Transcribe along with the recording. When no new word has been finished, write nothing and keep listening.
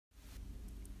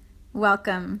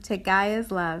Welcome to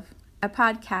Gaia's Love, a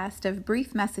podcast of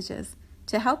brief messages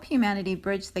to help humanity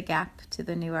bridge the gap to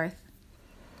the new earth.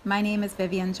 My name is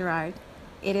Vivian Gerard.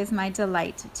 It is my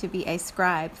delight to be a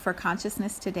scribe for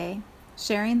consciousness today,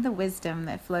 sharing the wisdom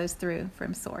that flows through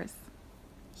from Source.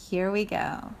 Here we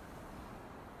go.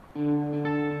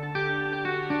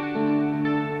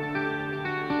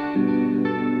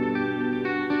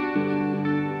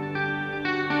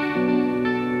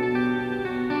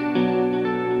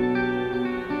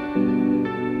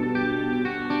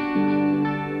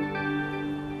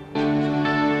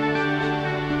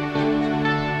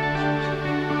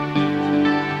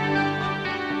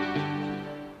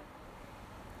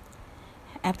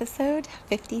 Episode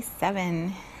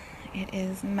 57. It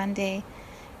is Monday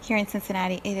here in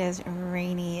Cincinnati. It is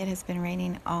rainy. It has been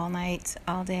raining all night,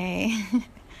 all day.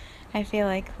 I feel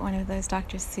like one of those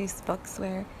Dr. Seuss books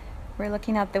where we're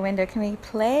looking out the window. Can we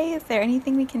play? Is there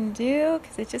anything we can do?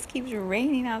 Because it just keeps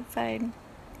raining outside.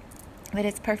 But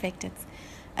it's perfect. It's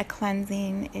a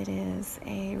cleansing. It is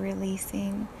a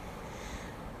releasing.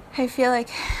 I feel like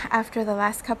after the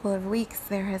last couple of weeks,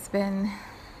 there has been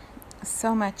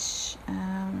so much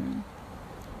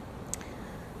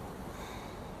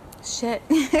shit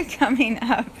coming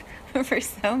up for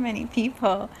so many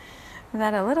people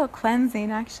that a little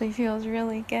cleansing actually feels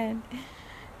really good.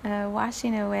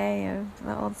 Washing away of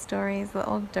the old stories, the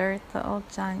old dirt, the old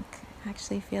junk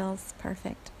actually feels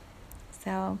perfect.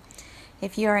 So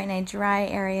if you are in a dry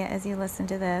area as you listen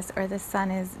to this, or the sun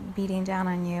is beating down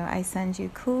on you, I send you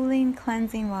cooling,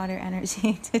 cleansing water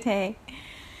energy today.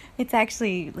 It's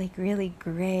actually like really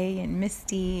gray and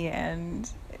misty, and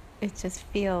it just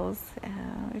feels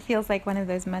like one of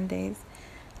those Mondays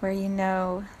where you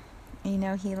know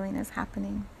healing is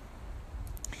happening.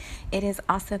 It is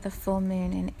also the full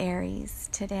moon in Aries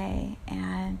today,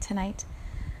 and tonight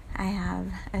I have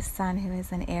a sun who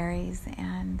is in Aries,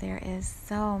 and there is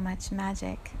so much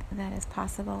magic that is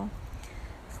possible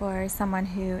for someone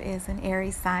who is an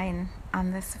Aries sign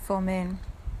on this full moon.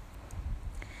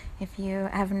 If you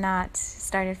have not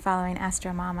started following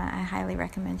Astro Mama, I highly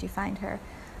recommend you find her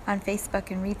on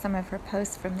Facebook and read some of her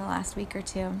posts from the last week or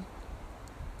two.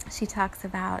 She talks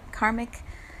about karmic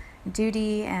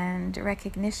duty and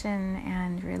recognition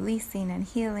and releasing and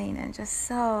healing and just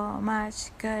so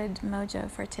much good mojo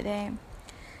for today.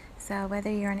 So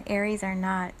whether you're an Aries or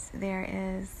not, there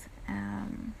is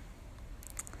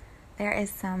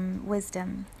some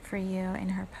wisdom for you in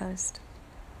her post.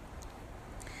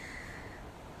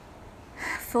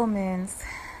 Full moons.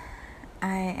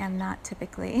 I am not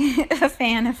typically a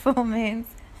fan of full moons.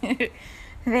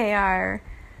 They are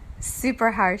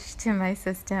super harsh to my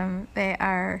system. They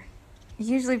are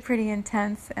usually pretty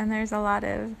intense, and there's a lot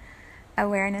of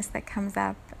awareness that comes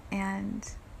up, and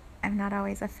I'm not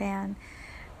always a fan.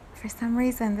 For some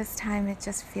reason, this time it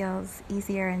just feels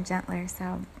easier and gentler,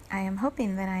 so I am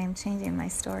hoping that I am changing my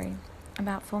story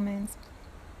about full moons.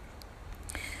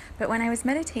 But when I was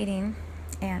meditating,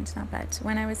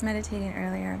 when I was meditating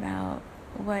earlier about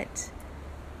what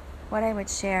I would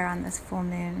share on this full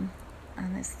moon,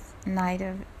 on this night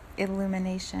of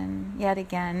illumination, yet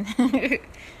again.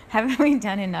 Haven't we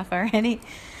done enough already?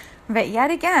 But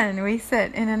yet again, we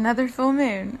sit in another full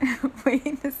moon,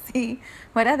 waiting to see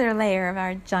what other layer of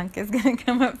our junk is going to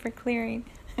come up for clearing.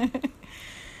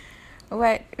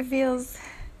 What feels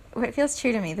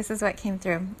true to me, this is what came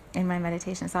through in my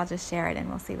meditation, so I'll just share it and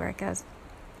we'll see where it goes.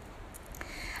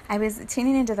 I was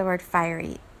tuning into the word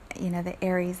fiery. The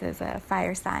Aries is a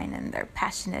fire sign, and they're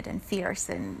passionate and fierce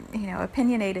and,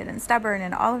 opinionated and stubborn,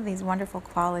 and all of these wonderful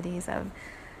qualities of,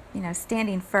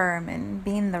 standing firm and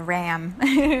being the ram,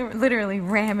 literally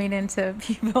ramming into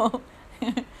people.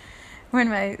 When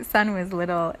my son was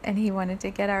little and he wanted to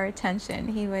get our attention,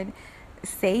 he would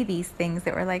say these things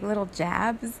that were like little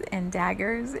jabs and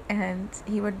daggers, and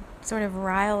he would sort of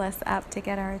rile us up to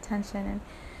get our attention. And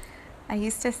I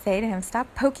used to say to him,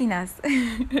 "Stop poking us."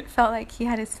 It felt like he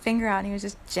had his finger out and he was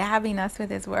just jabbing us with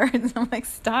his words. I'm like,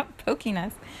 "Stop poking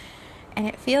us." And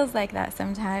it feels like that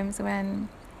sometimes when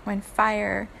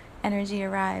fire energy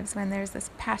arrives, when there's this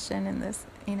passion and this,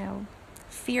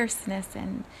 fierceness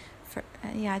and,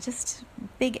 just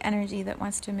big energy that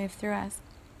wants to move through us.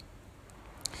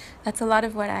 That's a lot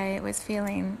of what I was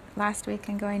feeling last week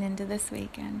and going into this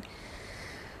week.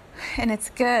 And it's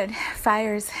good.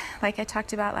 Fires, like I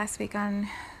talked about last week on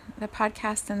the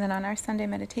podcast and then on our Sunday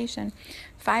meditation,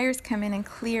 fires come in and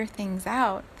clear things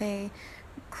out. They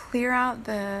clear out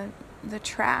the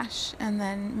trash and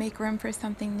then make room for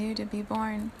something new to be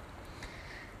born.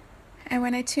 And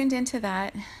when I tuned into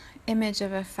that image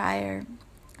of a fire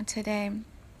today,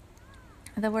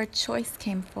 the word choice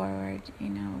came forward,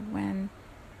 when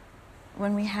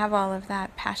when we have all of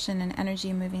that passion and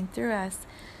energy moving through us,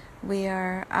 we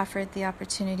are offered the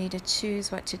opportunity to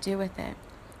choose what to do with it.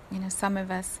 Some of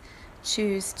us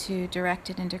choose to direct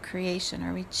it into creation,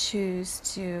 or we choose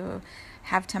to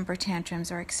have temper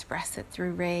tantrums or express it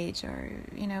through rage, or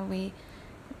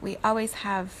we always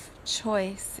have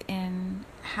choice in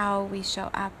how we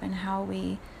show up and how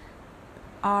we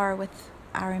are with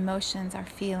our emotions, our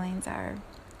feelings, our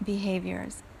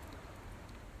behaviors.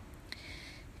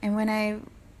 And when I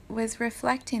was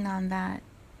reflecting on that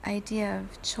idea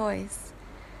of choice,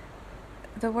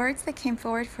 the words that came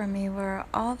forward for me were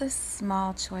all the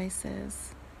small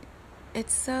choices.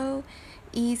 It's so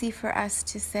easy for us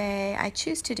to say, I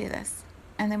choose to do this.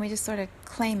 And then we just sort of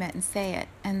claim it and say it.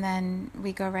 And then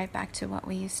we go right back to what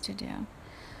we used to do.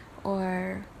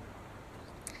 Or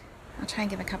I'll try and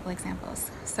give a couple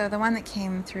examples. So the one that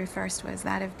came through first was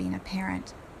that of being a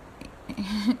parent.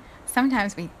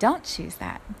 Sometimes we don't choose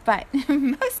that, but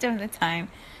most of the time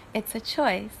it's a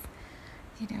choice.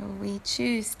 We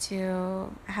choose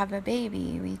to have a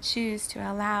baby. We choose to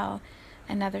allow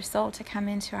another soul to come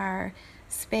into our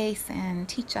space and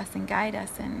teach us and guide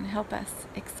us and help us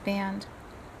expand.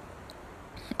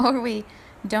 Or we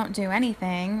don't do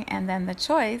anything, and then the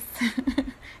choice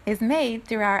is made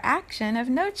through our action of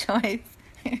no choice.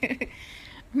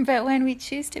 But when we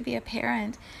choose to be a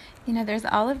parent, there's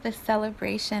all of the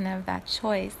celebration of that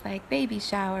choice, like baby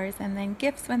showers and then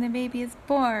gifts when the baby is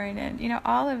born, and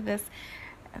all of this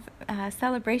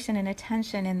celebration and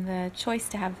attention in the choice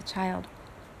to have the child.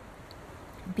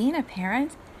 Being a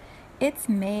parent, it's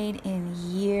made in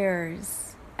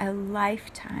years, a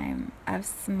lifetime of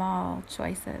small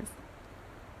choices.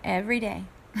 Every day,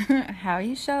 how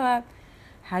you show up,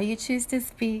 how you choose to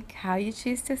speak, how you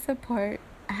choose to support,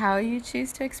 how you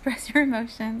choose to express your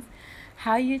emotions,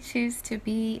 how you choose to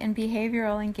be in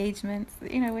behavioral engagements,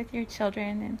 with your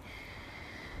children. And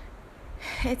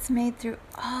it's made through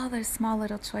all those small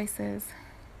little choices.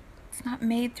 It's not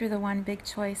made through the one big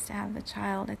choice to have the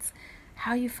child. It's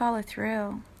how you follow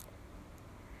through.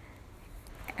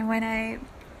 And when I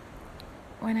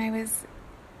was,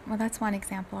 well, that's one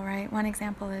example, right? One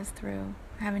example is through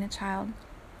having a child.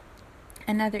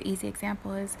 Another easy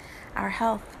example is our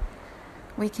health.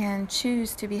 We can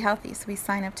choose to be healthy, so we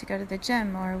sign up to go to the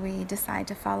gym, or we decide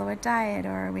to follow a diet,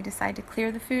 or we decide to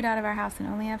clear the food out of our house and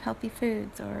only have healthy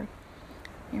foods, or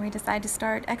we decide to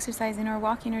start exercising or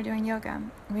walking or doing yoga.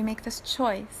 We make this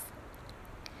choice.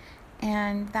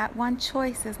 And that one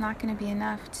choice is not going to be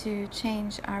enough to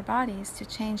change our bodies, to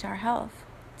change our health,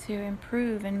 to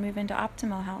improve and move into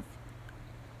optimal health.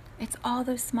 It's all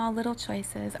those small little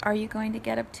choices. Are you going to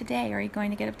get up today? Are you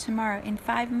going to get up tomorrow? In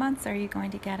 5 months, are you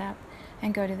going to get up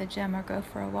and go to the gym or go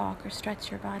for a walk or stretch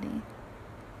your body?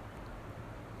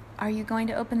 Are you going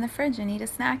to open the fridge and eat a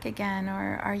snack again?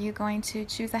 Or are you going to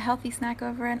choose a healthy snack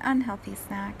over an unhealthy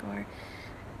snack? Or,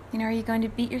 are you going to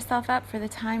beat yourself up for the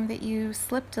time that you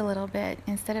slipped a little bit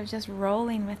instead of just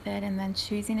rolling with it and then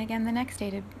choosing again the next day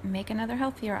to make another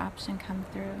healthier option come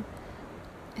through?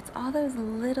 It's all those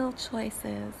little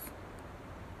choices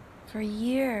for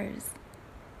years,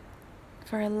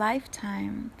 for a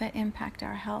lifetime, that impact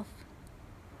our health.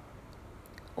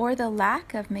 Or the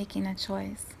lack of making a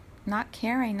choice, not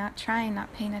caring, not trying,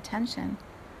 not paying attention,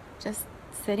 just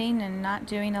sitting and not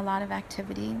doing a lot of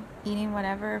activity, eating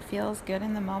whatever feels good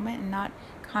in the moment and not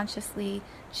consciously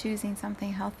choosing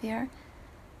something healthier.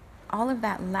 All of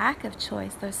that lack of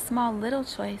choice, those small little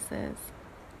choices,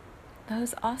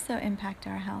 those also impact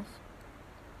our health.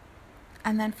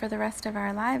 And then for the rest of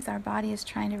our lives, our body is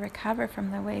trying to recover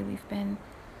from the way we've been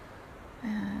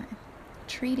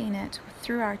treating it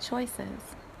through our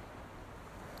choices.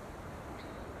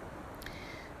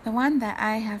 The one that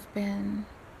I have been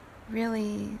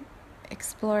really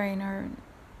exploring or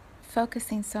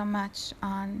focusing so much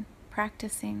on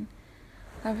practicing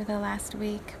over the last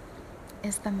week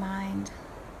is the mind.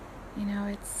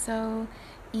 It's so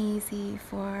easy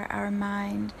for our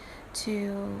mind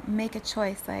to make a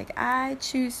choice, like I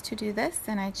choose to do this,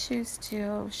 and I choose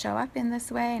to show up in this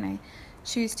way, and I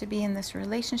choose to be in this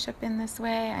relationship in this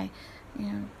way. I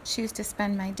choose to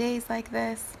spend my days like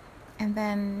this. And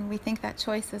then we think that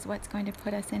choice is what's going to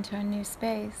put us into a new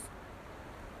space.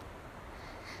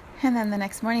 And then the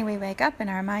next morning we wake up and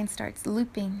our mind starts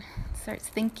looping, starts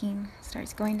thinking,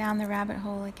 starts going down the rabbit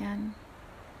hole again.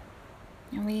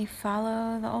 And we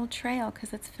follow the old trail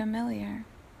because it's familiar.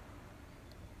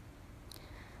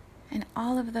 And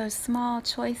all of those small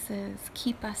choices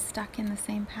keep us stuck in the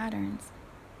same patterns.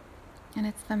 And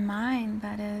it's the mind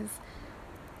that is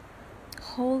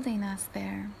holding us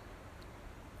there.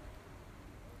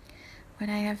 What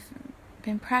I have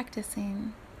been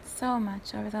practicing so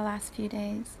much over the last few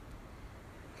days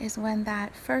is when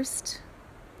that first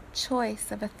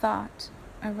choice of a thought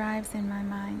arrives in my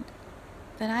mind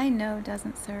that I know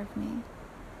doesn't serve me.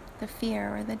 The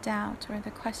fear or the doubt or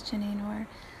the questioning or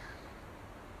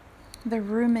the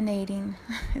ruminating.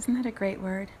 Isn't that a great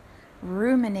word?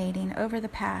 Ruminating over the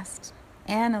past,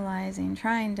 analyzing,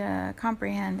 trying to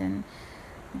comprehend and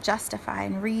justify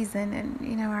and reason.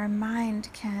 And, our mind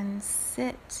can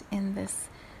sit in this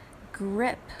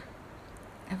grip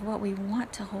of what we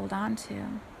want to hold on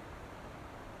to.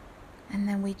 And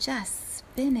then we just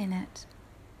spin in it.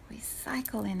 We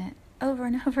cycle in it over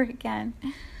and over again.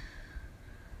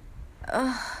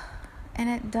 Ugh. And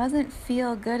it doesn't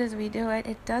feel good as we do it.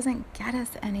 It doesn't get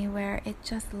us anywhere. It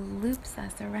just loops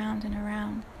us around and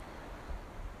around.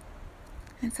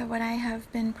 And so what I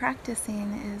have been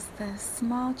practicing is the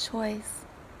small choice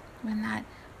when that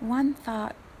one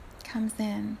thought comes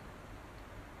in,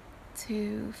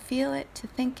 to feel it, to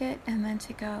think it, and then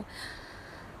to go,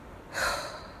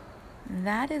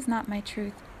 that is not my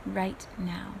truth right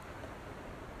now.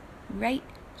 Right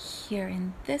here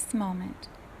in this moment,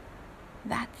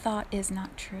 that thought is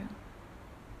not true.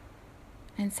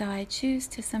 And so I choose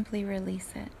to simply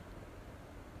release it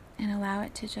and allow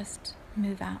it to just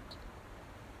move out,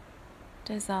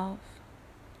 dissolve,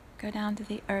 go down to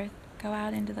the earth, go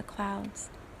out into the clouds,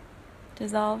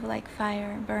 dissolve like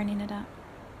fire, burning it up.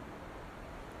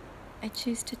 I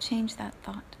choose to change that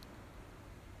thought.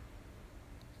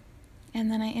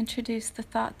 And then I introduce the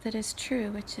thought that is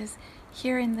true, which is,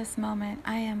 here in this moment,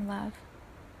 I am love.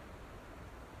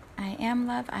 I am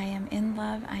love, I am in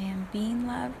love, I am being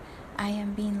love, I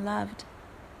am being loved.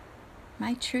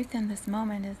 My truth in this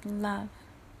moment is love.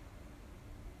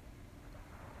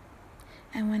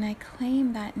 And when I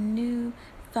claim that new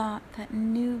thought, that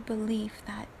new belief,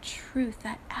 that truth,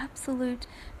 that absolute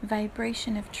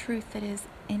vibration of truth that is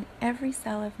in every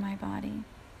cell of my body,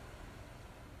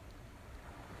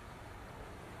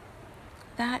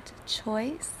 that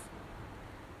choice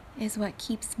is what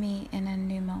keeps me in a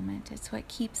new moment. It's what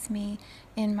keeps me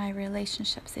in my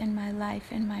relationships, in my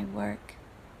life, in my work.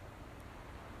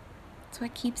 It's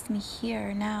what keeps me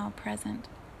here, now, present.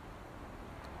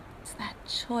 It's that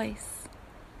choice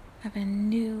of a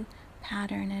new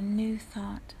pattern, a new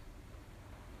thought.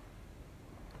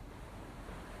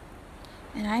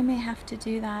 And I may have to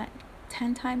do that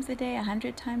 10 times a day,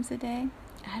 100 times a day.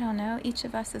 I don't know. Each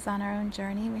of us is on our own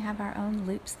journey. We have our own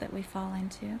loops that we fall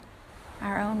into.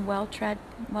 Our own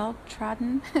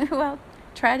well-trodden,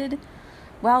 well-treaded,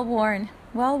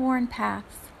 well-worn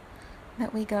paths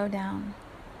that we go down,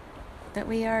 that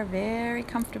we are very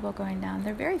comfortable going down.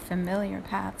 They're very familiar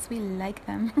paths. We like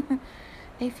them.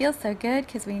 They feel so good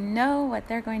because we know what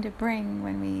they're going to bring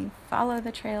when we follow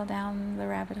the trail down the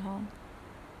rabbit hole.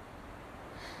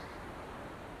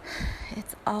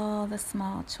 It's all the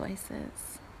small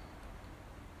choices,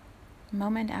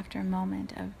 moment after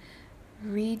moment, of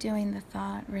redoing the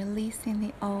thought, releasing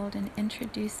the old, and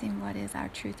introducing what is our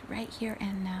truth right here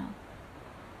and now.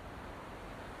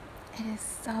 It is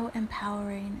so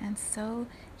empowering and so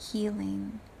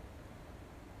healing,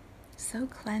 so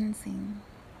cleansing.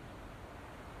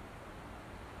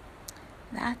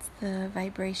 That's the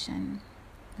vibration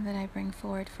that I bring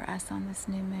forward for us on this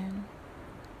new moon.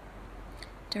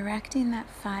 Directing that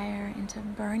fire into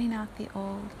burning out the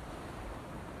old,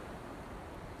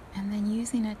 and then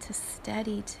using it to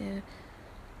steady, to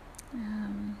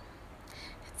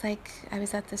it's like I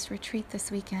was at this retreat this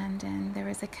weekend, and there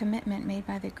was a commitment made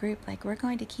by the group, like, we're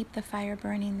going to keep the fire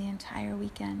burning the entire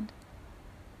weekend.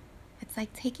 It's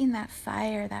like taking that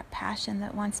fire, that passion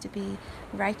that wants to be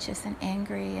righteous and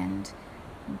angry and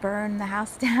burn the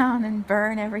house down and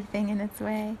burn everything in its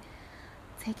way,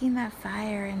 taking that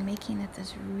fire and making it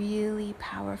this really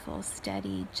powerful,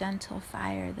 steady, gentle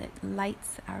fire that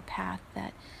lights our path,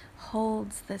 that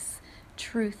holds this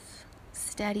truth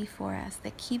steady for us,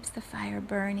 that keeps the fire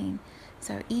burning.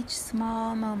 So each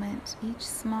small moment, each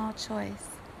small choice,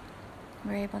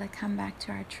 we're able to come back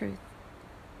to our truth,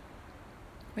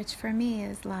 which for me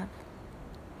is love.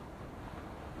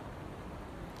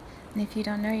 And if you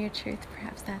don't know your truth,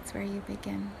 perhaps that's where you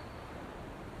begin.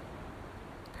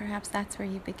 Perhaps that's where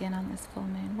you begin on this full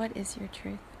moon. What is your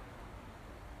truth?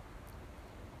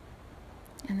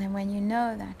 And then when you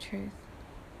know that truth,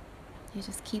 you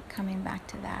just keep coming back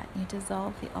to that. You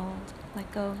dissolve the old,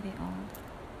 let go of the old.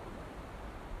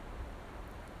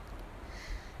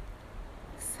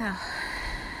 So,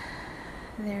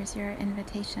 there's your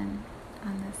invitation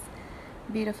on this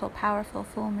beautiful, powerful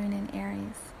full moon in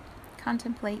Aries.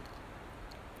 Contemplate,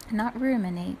 not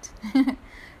ruminate.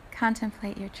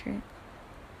 Contemplate your truth.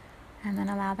 And then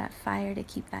allow that fire to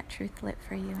keep that truth lit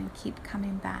for you and keep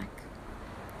coming back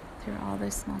through all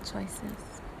those small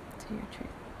choices to your truth.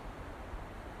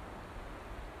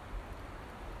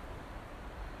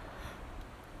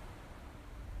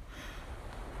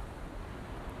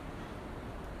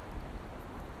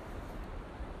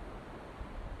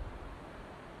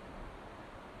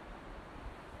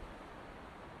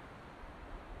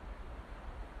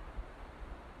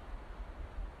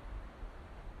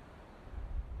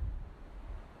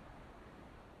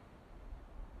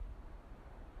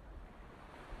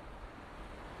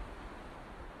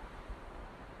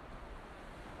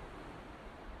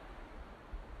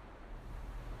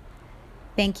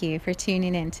 Thank you for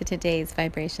tuning in to today's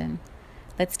vibration.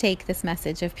 Let's take this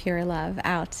message of pure love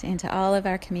out into all of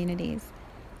our communities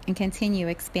and continue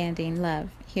expanding love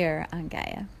here on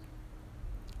Gaia.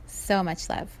 So much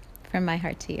love from my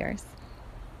heart to yours.